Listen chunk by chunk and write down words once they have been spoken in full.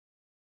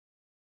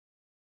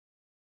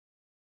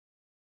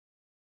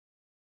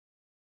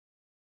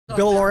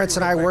Bill Lawrence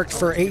and I worked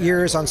for 8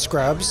 years on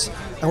Scrubs,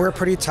 and we were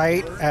pretty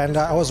tight, and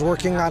I was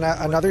working on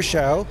another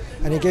show,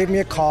 and he gave me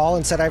a call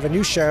and said, I have a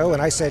new show,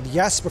 and I said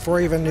yes before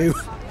I even knew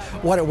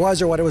what it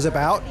was or what it was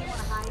about.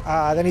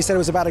 Then he said it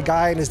was about a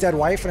guy and his dead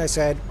wife, and I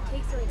said,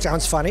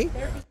 sounds funny.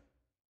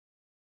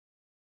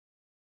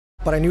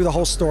 But I knew the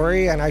whole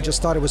story, and I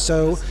just thought it was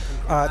so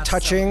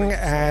touching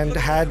and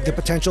had the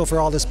potential for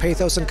all this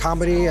pathos and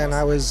comedy, and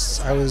I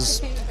was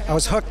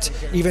hooked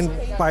even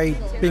by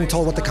being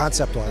told what the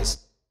concept was.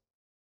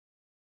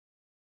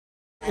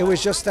 It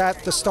was just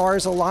that the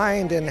stars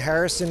aligned, and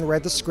Harrison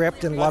read the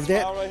script and loved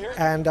it,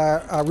 and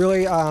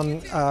really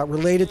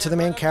related to the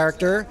main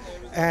character,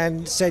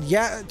 and said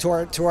yeah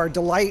to our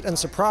delight and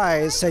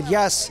surprise. Said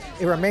yes.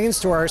 It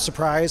remains to our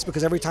surprise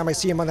because every time I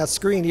see him on that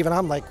screen, even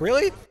I'm like,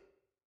 really?